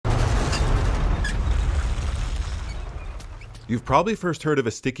You've probably first heard of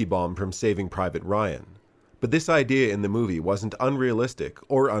a sticky bomb from Saving Private Ryan, but this idea in the movie wasn't unrealistic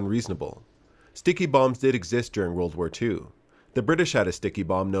or unreasonable. Sticky bombs did exist during World War II. The British had a sticky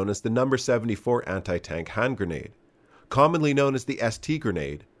bomb known as the No. 74 anti-tank hand grenade, commonly known as the ST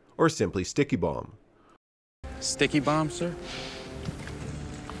grenade, or simply sticky bomb. Sticky bomb, sir?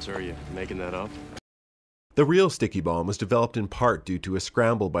 Sir, are you making that up? The real sticky bomb was developed in part due to a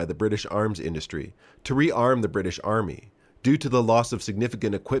scramble by the British arms industry to rearm the British Army, due to the loss of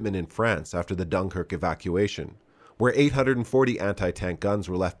significant equipment in France after the Dunkirk evacuation, where 840 anti-tank guns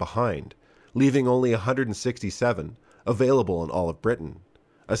were left behind, leaving only 167 available in all of Britain.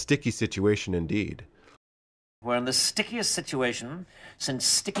 A sticky situation indeed. We're in the stickiest situation since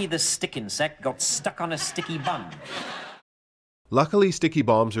Sticky the Stick Insect got stuck on a sticky bun. Luckily, sticky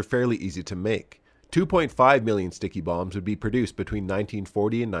bombs are fairly easy to make. 2.5 million sticky bombs would be produced between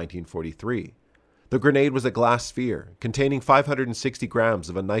 1940 and 1943. The grenade was a glass sphere containing 560 grams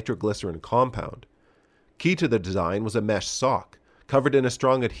of a nitroglycerin compound. Key to the design was a mesh sock covered in a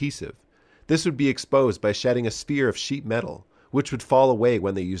strong adhesive. This would be exposed by shedding a sphere of sheet metal, which would fall away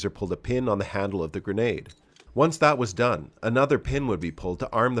when the user pulled a pin on the handle of the grenade. Once that was done, another pin would be pulled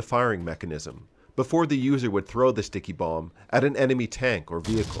to arm the firing mechanism, before the user would throw the sticky bomb at an enemy tank or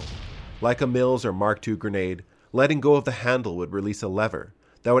vehicle. Like a Mills or Mark II grenade, letting go of the handle would release a lever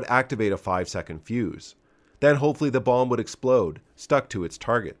that would activate a 5-second fuse. Then hopefully the bomb would explode, stuck to its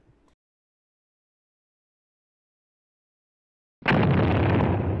target.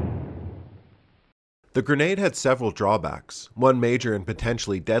 The grenade had several drawbacks. One major and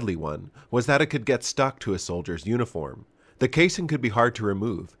potentially deadly one was that it could get stuck to a soldier's uniform. The casing could be hard to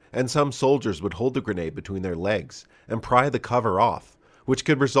remove, and some soldiers would hold the grenade between their legs and pry the cover off, which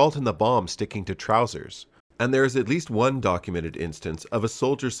could result in the bomb sticking to trousers. And there is at least one documented instance of a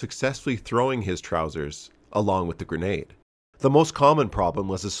soldier successfully throwing his trousers along with the grenade. The most common problem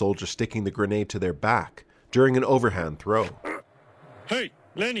was a soldier sticking the grenade to their back during an overhand throw. Hey,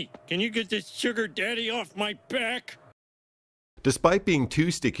 Lenny, can you get this sugar daddy off my back? Despite being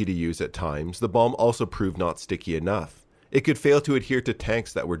too sticky to use at times, the bomb also proved not sticky enough. It could fail to adhere to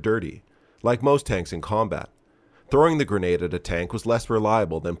tanks that were dirty, like most tanks in combat. Throwing the grenade at a tank was less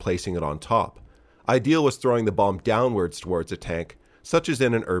reliable than placing it on top. Ideal was throwing the bomb downwards towards a tank, such as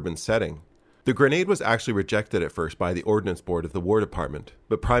in an urban setting. The grenade was actually rejected at first by the Ordnance Board of the War Department,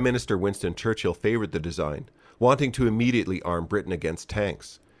 but Prime Minister Winston Churchill favored the design, wanting to immediately arm Britain against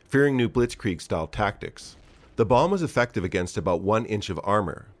tanks, fearing new blitzkrieg-style tactics. The bomb was effective against about 1 inch of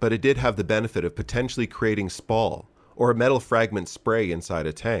armor, but it did have the benefit of potentially creating spall, or a metal fragment spray inside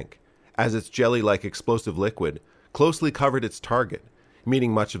a tank, as its jelly-like explosive liquid closely covered its target,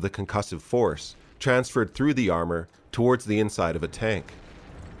 meaning much of the concussive force transferred through the armor towards the inside of a tank.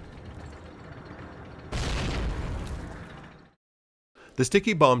 The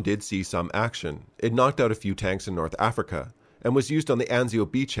sticky bomb did see some action. It knocked out a few tanks in North Africa, and was used on the Anzio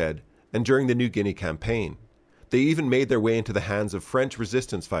beachhead and during the New Guinea campaign. They even made their way into the hands of French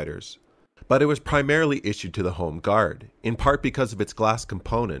resistance fighters. But it was primarily issued to the Home Guard. In part because of its glass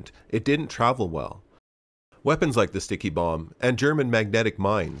component, it didn't travel well. Weapons like the sticky bomb and German magnetic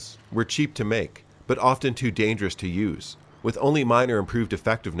mines were cheap to make, but often too dangerous to use, with only minor improved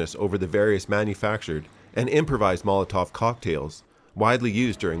effectiveness over the various manufactured and improvised Molotov cocktails widely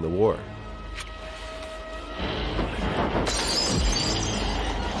used during the war.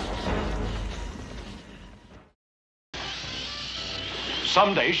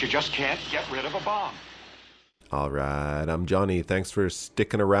 Some days you just can't get rid of a bomb. Alright, I'm Johnny. Thanks for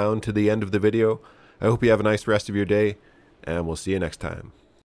sticking around to the end of the video. I hope you have a nice rest of your day, and we'll see you next time.